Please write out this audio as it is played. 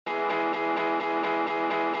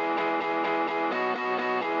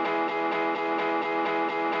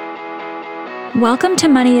Welcome to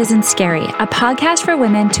Money Isn't Scary, a podcast for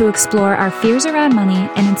women to explore our fears around money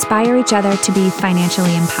and inspire each other to be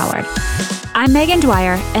financially empowered. I'm Megan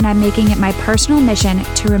Dwyer, and I'm making it my personal mission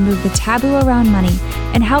to remove the taboo around money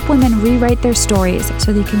and help women rewrite their stories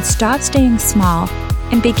so they can stop staying small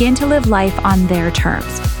and begin to live life on their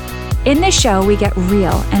terms. In this show, we get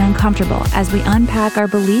real and uncomfortable as we unpack our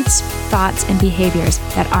beliefs, thoughts, and behaviors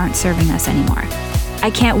that aren't serving us anymore. I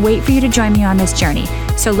can't wait for you to join me on this journey,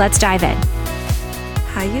 so let's dive in.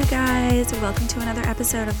 Hi, you guys. Welcome to another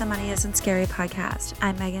episode of the Money Isn't Scary podcast.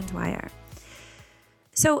 I'm Megan Dwyer.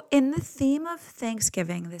 So in the theme of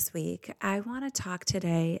Thanksgiving this week, I want to talk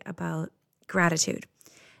today about gratitude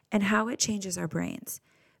and how it changes our brains,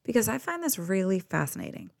 because I find this really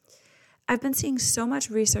fascinating. I've been seeing so much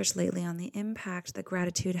research lately on the impact that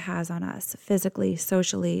gratitude has on us physically,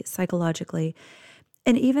 socially, psychologically.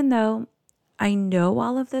 And even though I know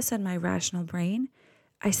all of this in my rational brain,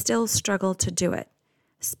 I still struggle to do it,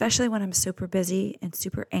 especially when I'm super busy and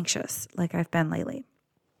super anxious like I've been lately.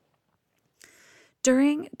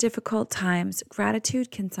 During difficult times,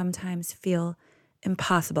 gratitude can sometimes feel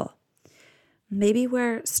impossible. Maybe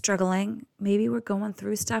we're struggling, maybe we're going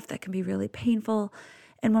through stuff that can be really painful.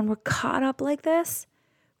 And when we're caught up like this,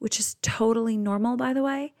 which is totally normal, by the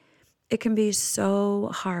way, it can be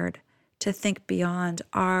so hard to think beyond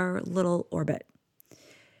our little orbit.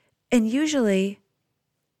 And usually,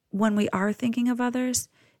 when we are thinking of others,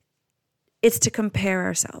 it's to compare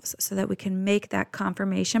ourselves so that we can make that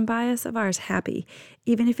confirmation bias of ours happy,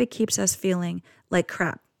 even if it keeps us feeling like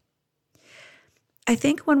crap. I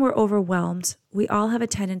think when we're overwhelmed, we all have a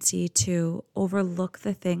tendency to overlook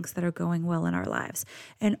the things that are going well in our lives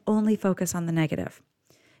and only focus on the negative.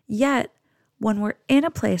 Yet, when we're in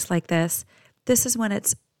a place like this is when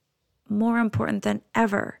it's more important than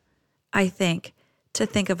ever, I think, to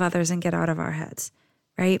think of others and get out of our heads,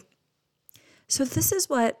 right? So this is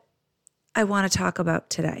what I want to talk about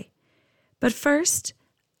today. But first,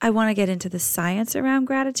 I want to get into the science around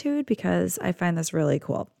gratitude because I find this really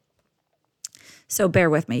cool. So bear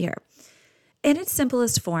with me here. In its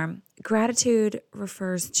simplest form, gratitude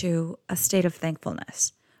refers to a state of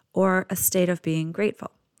thankfulness or a state of being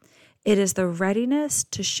grateful. It is the readiness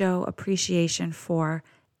to show appreciation for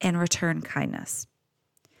and return kindness.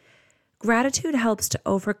 Gratitude helps to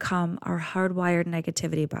overcome our hardwired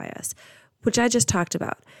negativity bias, which I just talked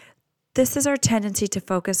about. This is our tendency to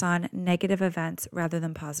focus on negative events rather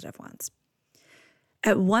than positive ones.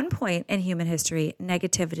 At one point in human history,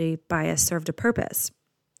 negativity bias served a purpose.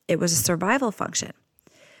 It was a survival function.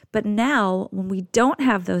 But now, when we don't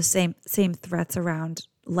have those same threats around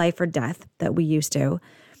life or death that we used to,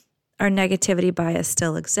 our negativity bias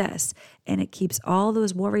still exists, and it keeps all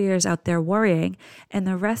those warriors out there worrying and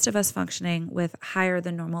the rest of us functioning with higher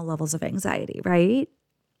than normal levels of anxiety, right?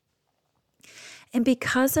 And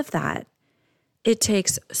because of that, it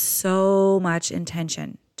takes so much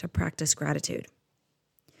intention to practice gratitude.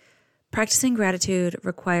 Practicing gratitude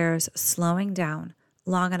requires slowing down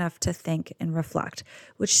long enough to think and reflect,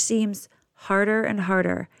 which seems harder and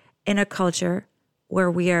harder in a culture where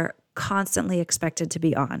we are constantly expected to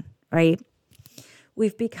be on, right?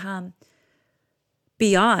 We've become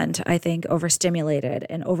beyond, I think, overstimulated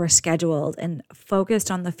and overscheduled and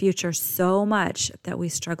focused on the future so much that we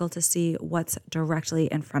struggle to see what's directly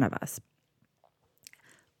in front of us.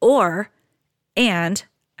 And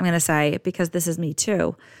I'm going to say, because this is me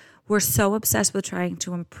too, we're so obsessed with trying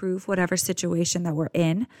to improve whatever situation that we're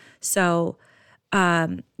in. So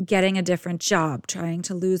getting a different job, trying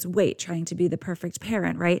to lose weight, trying to be the perfect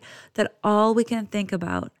parent, right? That all we can think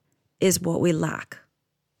about is what we lack.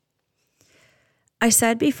 I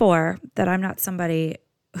said before that I'm not somebody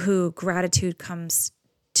who gratitude comes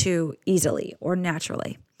to easily or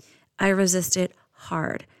naturally. I resist it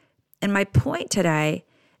hard. And my point today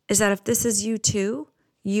is that if this is you too,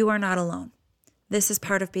 you are not alone. This is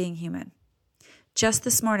part of being human. Just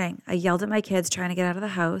this morning, I yelled at my kids trying to get out of the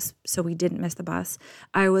house so we didn't miss the bus.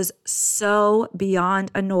 I was so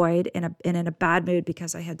beyond annoyed and in a bad mood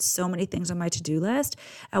because I had so many things on my to-do list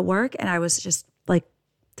at work, and I was just like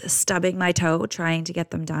stubbing my toe trying to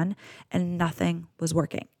get them done, and nothing was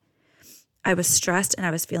working. I was stressed and I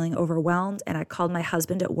was feeling overwhelmed, and I called my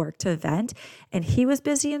husband at work to vent, and he was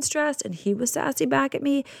busy and stressed and he was sassy back at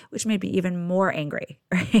me, which made me even more angry,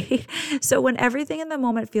 right? So when everything in the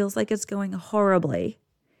moment feels like it's going horribly,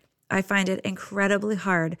 I find it incredibly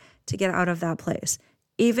hard to get out of that place,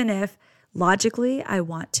 even if logically I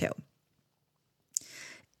want to.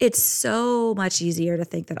 It's so much easier to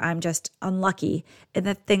think that I'm just unlucky and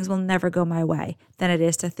that things will never go my way than it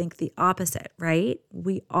is to think the opposite, right?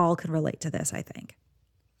 We all can relate to this, I think.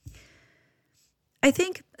 I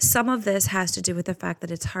think some of this has to do with the fact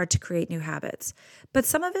that it's hard to create new habits, but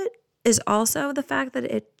some of it is also the fact that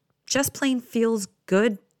it just plain feels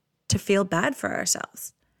good to feel bad for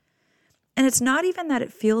ourselves. And it's not even that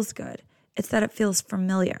it feels good, it's that it feels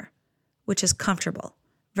familiar, which is comfortable,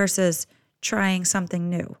 versus trying something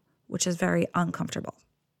new, which is very uncomfortable.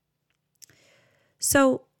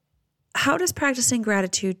 So, how does practicing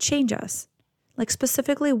gratitude change us? Like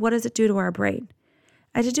specifically, what does it do to our brain?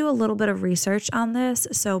 I did do a little bit of research on this,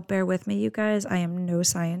 so bear with me, you guys. I am no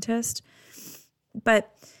scientist.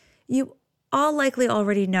 But you all likely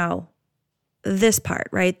already know this part,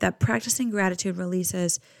 right? That practicing gratitude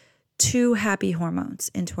releases two happy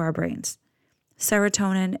hormones into our brains,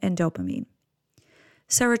 serotonin and dopamine.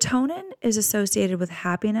 Serotonin is associated with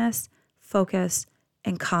happiness, focus,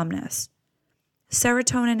 and calmness.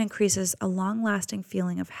 Serotonin increases a long-lasting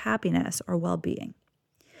feeling of happiness or well-being.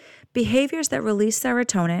 Behaviors that release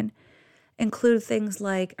serotonin include things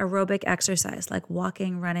like aerobic exercise, like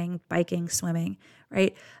walking, running, biking, swimming,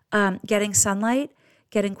 right? Getting sunlight,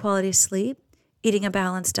 getting quality sleep, eating a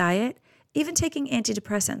balanced diet, even taking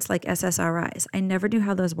antidepressants like SSRIs. I never knew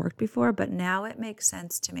how those worked before, but now it makes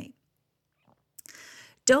sense to me.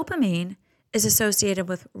 Dopamine is associated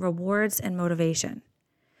with rewards and motivation.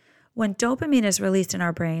 When dopamine is released in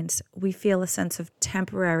our brains, we feel a sense of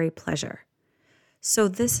temporary pleasure. So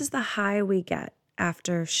this is the high we get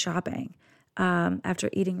after shopping, after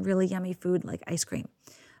eating really yummy food like ice cream,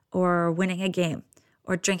 or winning a game,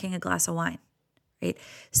 or drinking a glass of wine, right?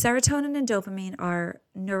 Serotonin and dopamine are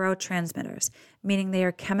neurotransmitters, meaning they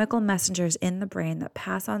are chemical messengers in the brain that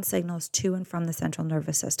pass on signals to and from the central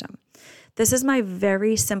nervous system. This is my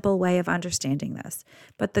very simple way of understanding this.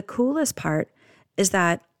 But the coolest part is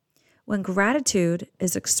that when gratitude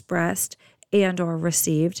is expressed and or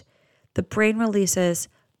received, the brain releases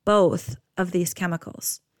both of these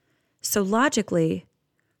chemicals. So logically,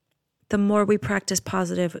 the more we practice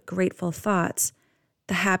positive, grateful thoughts,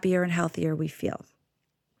 the happier and healthier we feel.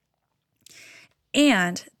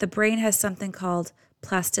 And the brain has something called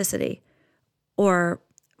plasticity or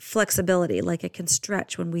flexibility, like it can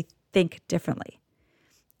stretch when we think differently.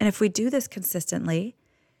 And if we do this consistently,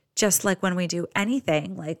 just like when we do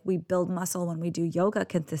anything, like we build muscle when we do yoga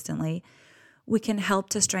consistently, we can help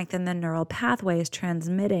to strengthen the neural pathways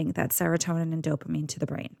transmitting that serotonin and dopamine to the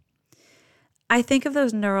brain. I think of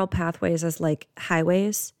those neural pathways as like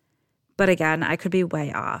highways, but again, I could be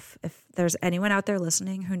way off. If there's anyone out there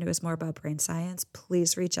listening who knows more about brain science,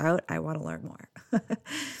 please reach out. I want to learn more.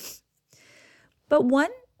 But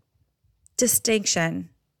one distinction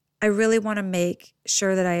I really want to make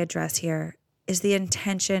sure that I address here is the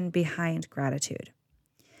intention behind gratitude.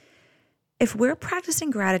 If we're practicing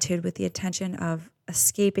gratitude with the intention of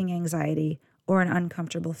escaping anxiety or an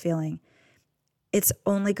uncomfortable feeling, it's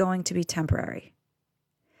only going to be temporary.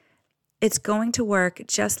 It's going to work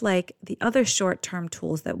just like the other short-term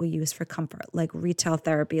tools that we use for comfort, like retail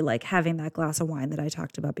therapy, like having that glass of wine that I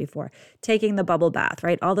talked about before, taking the bubble bath,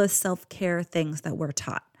 right? All those self-care things that we're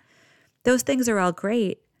taught. Those things are all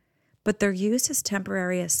great, but they're used as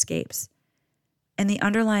temporary escapes, and the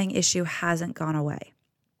underlying issue hasn't gone away.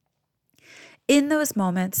 In those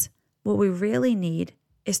moments, what we really need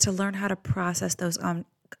is to learn how to process those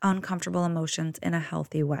uncomfortable emotions in a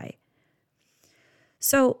healthy way.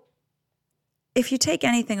 So, if you take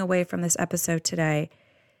anything away from this episode today,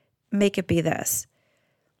 make it be this.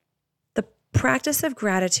 The practice of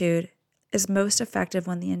gratitude is most effective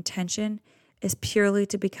when the intention is purely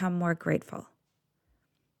to become more grateful.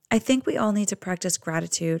 I think we all need to practice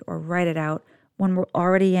gratitude or write it out when we're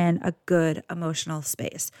already in a good emotional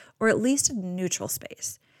space, or at least a neutral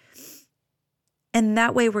space. And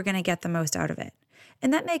that way we're going to get the most out of it.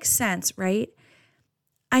 And that makes sense, right?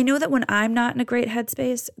 I know that when I'm not in a great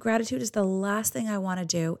headspace, gratitude is the last thing I want to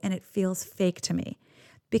do, and it feels fake to me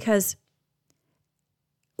because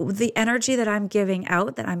the energy that I'm giving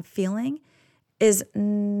out, that I'm feeling, is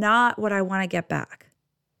not what I want to get back.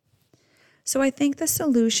 So I think the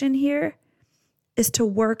solution here is to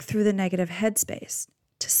work through the negative headspace,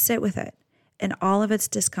 to sit with it and all of its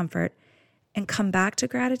discomfort, and come back to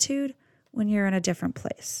gratitude when you're in a different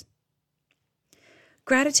place.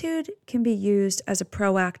 Gratitude can be used as a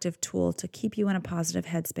proactive tool to keep you in a positive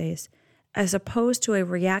headspace, as opposed to a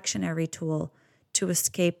reactionary tool to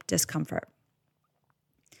escape discomfort.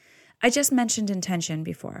 I just mentioned intention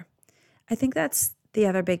before. I think that's the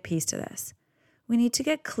other big piece to this. We need to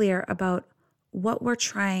get clear about what we're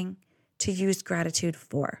trying to use gratitude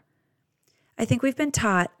for. I think we've been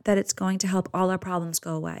taught that it's going to help all our problems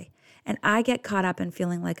go away. And I get caught up in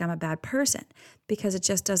feeling like I'm a bad person because it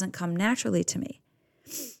just doesn't come naturally to me.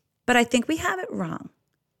 But I think we have it wrong.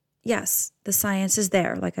 yes, the science is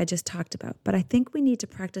there, like I just talked about, but I think we need to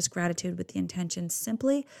practice gratitude with the intention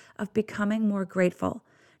simply of becoming more grateful,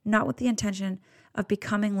 not with the intention of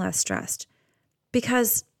becoming less stressed,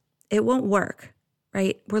 because it won't work,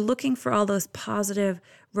 right? We're looking for all those positive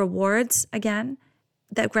rewards again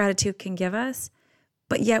that gratitude can give us,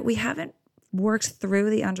 but yet we haven't worked through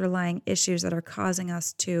the underlying issues that are causing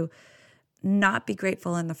us to not be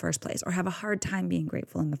grateful in the first place or have a hard time being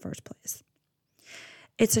grateful in the first place.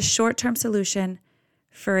 It's a short-term solution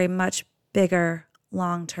for a much bigger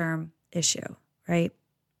long-term issue, right?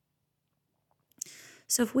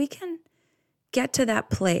 So if we can get to that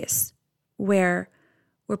place where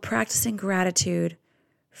we're practicing gratitude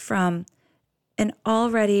from an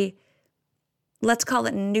already, let's call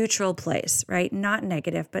it neutral place, right? Not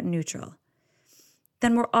negative, but neutral.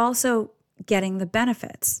 Then we're also getting the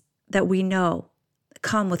benefits that we know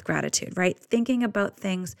come with gratitude, right? Thinking about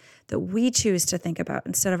things that we choose to think about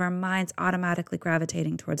instead of our minds automatically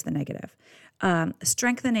gravitating towards the negative.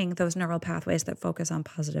 Strengthening those neural pathways that focus on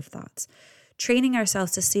positive thoughts. Training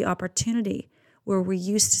ourselves to see opportunity where we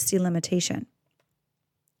used to see limitation,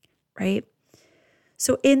 right?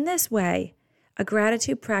 So in this way, a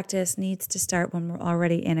gratitude practice needs to start when we're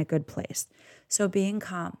already in a good place. So being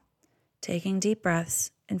calm, taking deep breaths,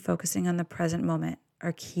 and focusing on the present moment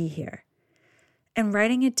are key here. And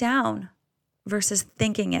writing it down versus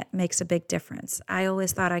thinking it makes a big difference. I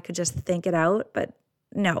always thought I could just think it out, but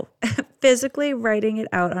no, physically writing it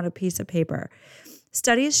out on a piece of paper.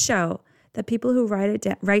 Studies show that people who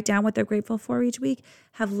write down what they're grateful for each week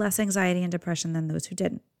have less anxiety and depression than those who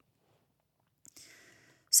didn't.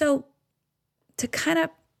 So to kind of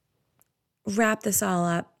wrap this all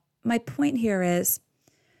up, my point here is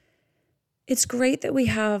it's great that we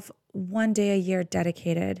have one day a year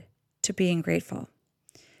dedicated to being grateful.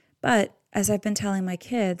 But as I've been telling my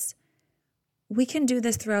kids, we can do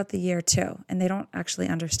this throughout the year too. And they don't actually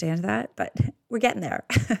understand that, but we're getting there.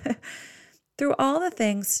 Through all the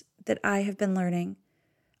things that I have been learning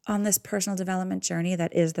on this personal development journey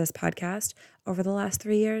that is this podcast over the last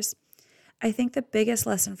 3 years, I think the biggest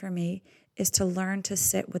lesson for me is to learn to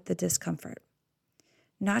sit with the discomfort,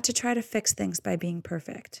 not to try to fix things by being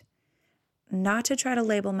perfect, not to try to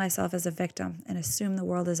label myself as a victim and assume the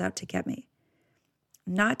world is out to get me,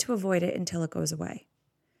 not to avoid it until it goes away,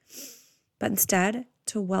 but instead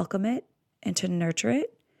to welcome it and to nurture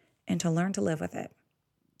it and to learn to live with it.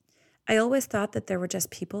 I always thought that there were just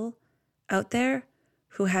people out there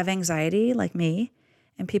who have anxiety like me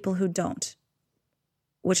and people who don't,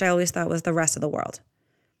 which I always thought was the rest of the world.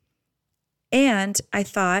 And I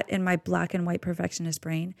thought in my black and white perfectionist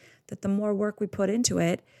brain that the more work we put into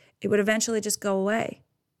it, it would eventually just go away.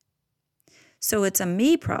 So it's a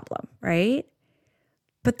me problem, right?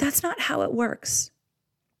 But that's not how it works.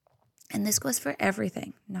 And this goes for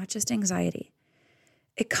everything, not just anxiety.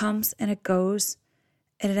 It comes and it goes,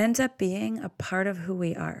 and it ends up being a part of who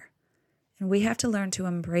we are. And we have to learn to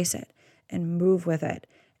embrace it and move with it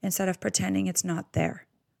instead of pretending it's not there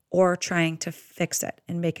or trying to fix it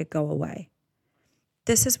and make it go away.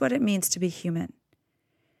 This is what it means to be human.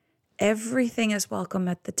 Everything is welcome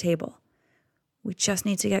at the table. We just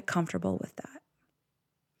need to get comfortable with that.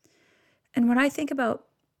 And when I think about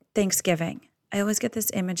Thanksgiving, I always get this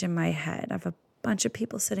image in my head of a bunch of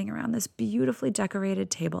people sitting around this beautifully decorated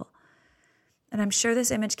table. And I'm sure this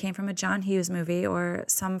image came from a John Hughes movie or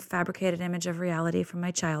some fabricated image of reality from my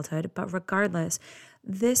childhood. But regardless,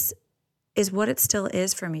 this is what it still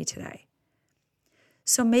is for me today.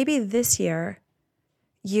 So maybe this year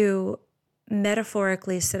you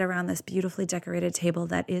metaphorically sit around this beautifully decorated table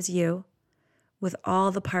that is you with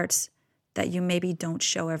all the parts that you maybe don't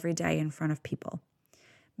show every day in front of people.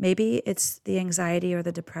 Maybe it's the anxiety or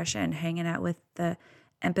the depression hanging out with the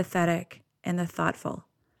empathetic and the thoughtful.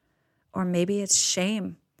 Or maybe it's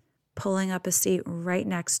shame pulling up a seat right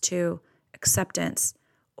next to acceptance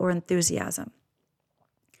or enthusiasm.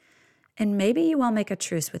 And maybe you all make a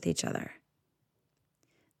truce with each other.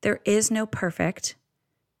 There is no perfect.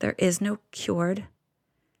 There is no cured.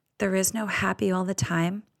 There is no happy all the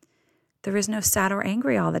time. There is no sad or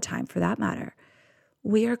angry all the time, for that matter.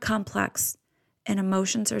 We are complex, and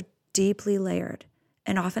emotions are deeply layered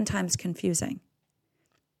and oftentimes confusing.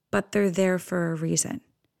 But they're there for a reason.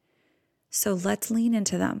 So let's lean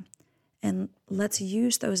into them and let's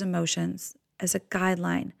use those emotions as a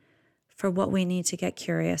guideline for what we need to get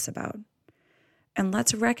curious about. And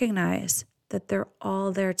let's recognize that they're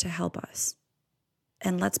all there to help us.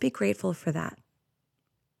 And let's be grateful for that.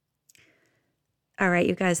 All right,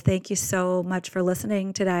 you guys, thank you so much for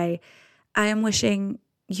listening today. I am wishing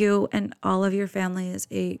you and all of your families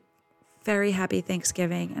a very happy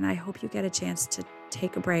Thanksgiving, and I hope you get a chance to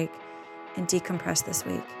take a break and decompress this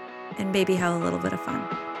week and maybe have a little bit of fun.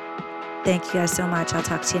 Thank you guys so much. I'll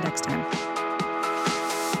talk to you next time.